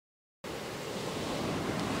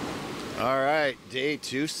All right, day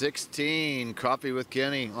 216, Coffee with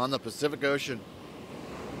Kenny on the Pacific Ocean.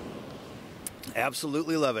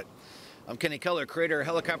 Absolutely love it. I'm Kenny Keller, creator of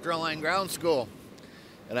Helicopter Online Ground School.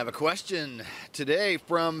 And I have a question today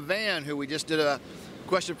from Van, who we just did a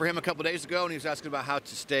question for him a couple days ago, and he was asking about how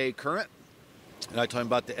to stay current. And I told him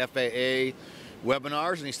about the FAA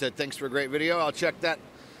webinars, and he said, thanks for a great video. I'll check that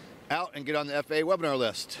out and get on the FAA webinar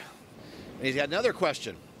list. And he's got another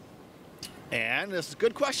question. And this is a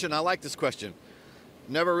good question. I like this question.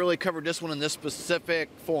 Never really covered this one in this specific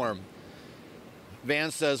form.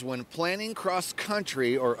 Van says, when planning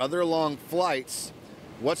cross-country or other long flights,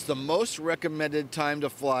 what's the most recommended time to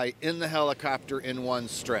fly in the helicopter in one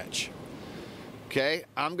stretch? Okay,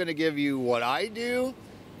 I'm going to give you what I do.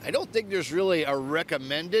 I don't think there's really a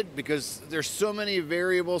recommended because there's so many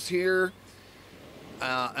variables here.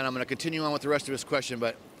 And I'm going to continue on with the rest of his question,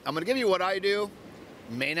 but I'm going to give you what I do.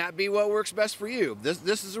 May not be what works best for you.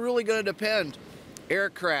 This is really going to depend.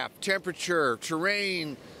 Aircraft, temperature,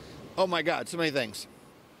 terrain. Oh my God, so many things.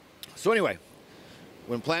 So anyway,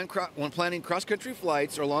 when planning cross-country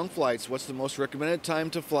flights or long flights, what's the most recommended time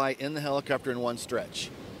to fly in the helicopter in one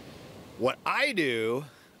stretch? What I do,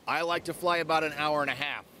 I like to fly about an hour and a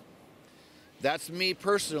half. That's me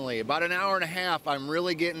personally. About an hour and a half, I'm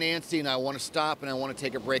really getting antsy and I want to stop and I want to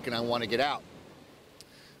take a break and I want to get out.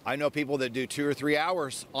 I know people that do 2 or 3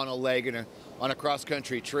 hours on a leg on a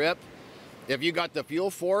cross-country trip. If you got the fuel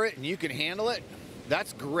for it and you can handle it,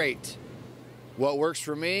 that's great. What works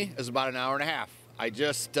for me is about an hour and a half.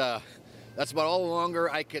 That's about all the longer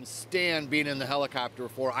I can stand being in the helicopter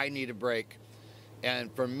before I need a break.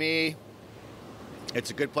 And for me, it's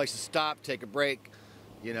a good place to stop, take a break,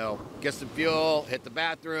 get some fuel, hit the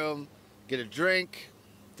bathroom, get a drink,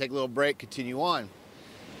 take a little break, continue on.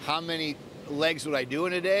 How many legs would I do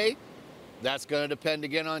in a day? That's going to depend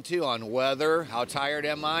again on weather, how tired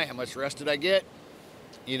am I, how much rest did I get,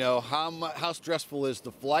 how stressful is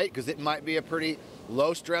the flight, because it might be a pretty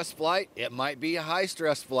low stress flight, it might be a high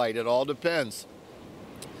stress flight, it all depends.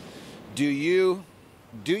 Do you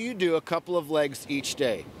do a couple of legs each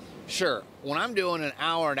day? Sure. When I'm doing an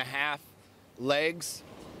hour and a half legs,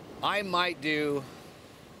 I might do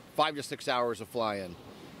 5 to 6 hours of flying.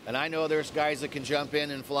 And I know there's guys that can jump in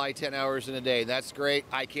and fly 10 hours in a day. That's great.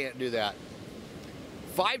 I can't do that.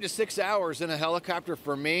 5 to 6 hours in a helicopter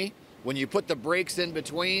for me, when you put the breaks in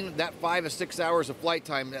between, that 5 to 6 hours of flight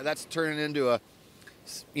time, that's turning into a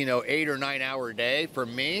 8 or 9 hour day for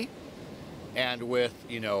me. And with,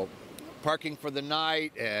 parking for the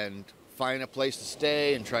night and finding a place to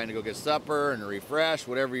stay and trying to go get supper and refresh,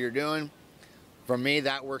 whatever you're doing, for me,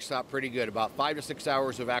 that works out pretty good. About 5 to 6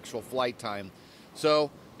 hours of actual flight time. So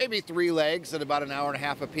maybe 3 legs at about an hour and a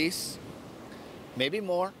half a piece, maybe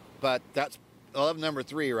more, but I'll have number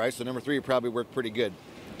 3, right? So number 3 would probably work pretty good.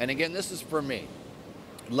 And again, this is for me.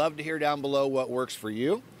 Love to hear down below what works for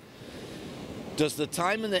you. Does the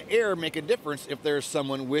time in the air make a difference if there's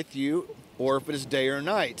someone with you or if it is day or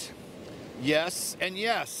night? Yes and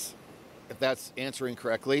yes, if that's answering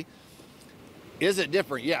correctly. Is it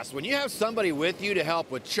different? Yes. When you have somebody with you to help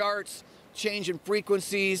with charts, changing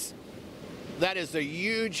frequencies, that is a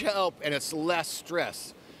huge help and it's less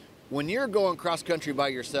stress. When you're going cross-country by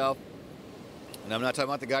yourself, and I'm not talking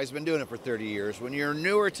about the guys who've been doing it for 30 years, when you're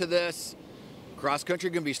newer to this,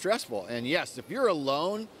 cross-country can be stressful. And yes, if you're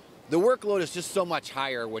alone, the workload is just so much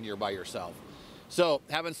higher when you're by yourself. So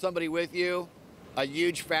having somebody with you, a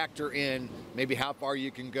huge factor in maybe how far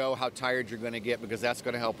you can go, how tired you're going to get, because that's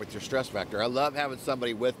going to help with your stress factor. I love having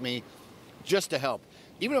somebody with me just to help.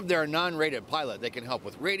 Even if they're a non-rated pilot, they can help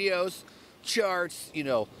with radios, charts,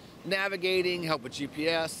 navigating, help with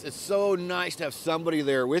GPS. It's so nice to have somebody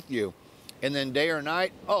there with you. And then day or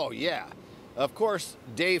night, oh yeah. Of course,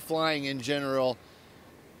 day flying in general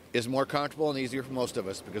is more comfortable and easier for most of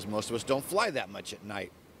us because most of us don't fly that much at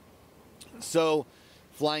night. So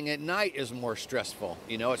flying at night is more stressful.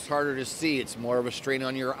 It's harder to see. It's more of a strain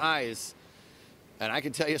on your eyes. And I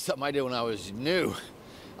can tell you something I did when I was new.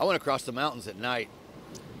 I went across the mountains at night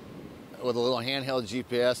with a little handheld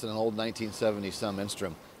GPS and an old 1970 some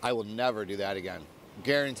Instrum. I will never do that again.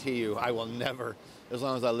 Guarantee you, I will never, as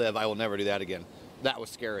long as I live, I will never do that again. That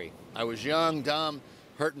was scary. I was young, dumb,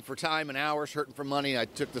 hurting for time and hours, hurting for money. I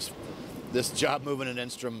took this job moving an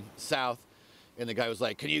Instrum south, and the guy was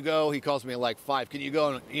like, can you go? He calls me at like 5. Can you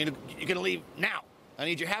go? You're going to leave now. I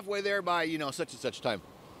need you halfway there by, such and such time.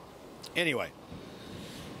 Anyway,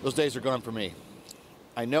 those days are gone for me.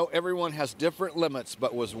 I know everyone has different limits,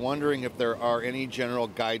 but was wondering if there are any general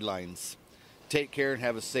guidelines. Take care and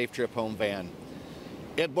have a safe trip home, Van.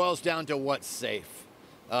 It boils down to what's safe.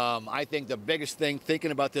 I think the biggest thing,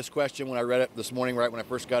 thinking about this question when I read it this morning, right when I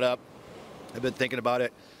first got up, I've been thinking about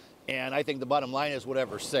it, and I think the bottom line is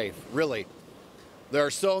whatever's safe. Really, there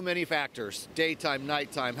are so many factors: daytime,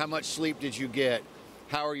 nighttime. How much sleep did you get?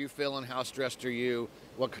 How are you feeling? How stressed are you?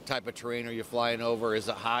 What type of terrain are you flying over? Is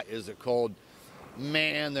it hot? Is it cold?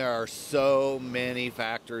 Man, there are so many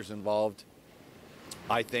factors involved.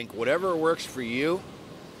 I think whatever works for you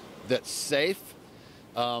that's safe.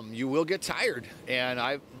 You will get tired. And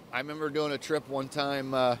I remember doing a trip one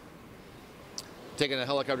time, taking a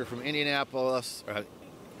helicopter from Indiana,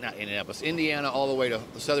 all the way to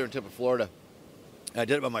the southern tip of Florida. I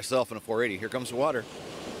did it by myself in a 480. Here comes the water.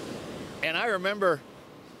 And I remember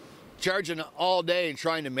charging all day and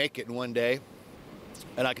trying to make it in one day.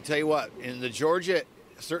 And I can tell you what, in the Georgia,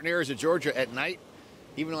 certain areas of Georgia at night,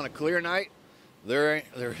 even on a clear night, there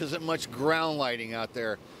isn't much ground lighting out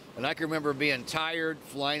there. And I can remember being tired,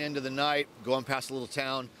 flying into the night, going past a little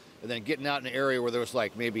town, and then getting out in an area where there was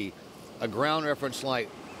like maybe a ground reference light,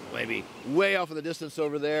 maybe way off in the distance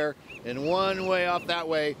over there, and one way off that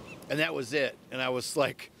way, and that was it. And I was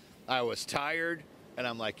tired, and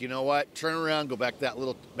I'm like, you know what? Turn around, go back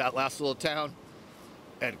to that last little town,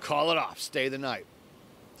 and call it off. Stay the night.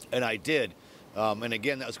 And I did. And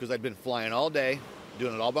again, that was because I'd been flying all day,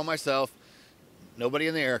 doing it all by myself, nobody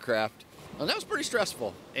in the aircraft. And that was pretty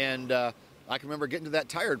stressful. And I can remember getting to that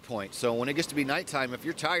tired point. So when it gets to be nighttime, if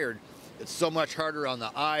you're tired, it's so much harder on the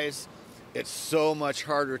eyes. It's so much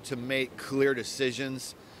harder to make clear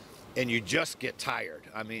decisions. And you just get tired.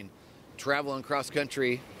 I mean, traveling cross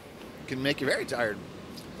country can make you very tired.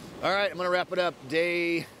 All right, I'm going to wrap it up.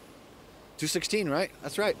 Day 216, right?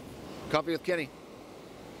 That's right. Coffee with Kenny.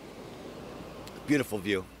 Beautiful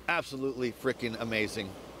view. Absolutely freaking amazing.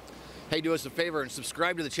 Hey, do us a favor and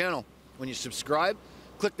subscribe to the channel. When you subscribe,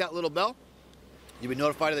 click that little bell. You'll be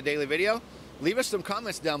notified of the daily video. Leave us some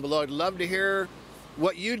comments down below. I'd love to hear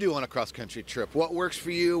what you do on a cross-country trip. What works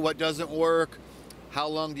for you? What doesn't work? How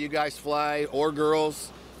long do you guys fly, or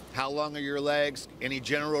girls? How long are your legs? Any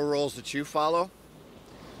general rules that you follow?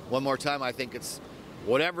 One more time, I think it's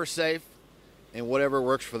whatever's safe and whatever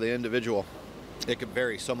works for the individual. It could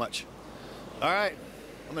vary so much. All right,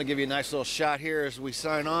 I'm gonna give you a nice little shot here as we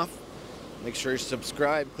sign off. Make sure you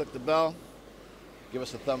subscribe, click the bell, give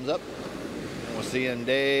us a thumbs up, and we'll see you in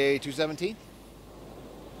day 217.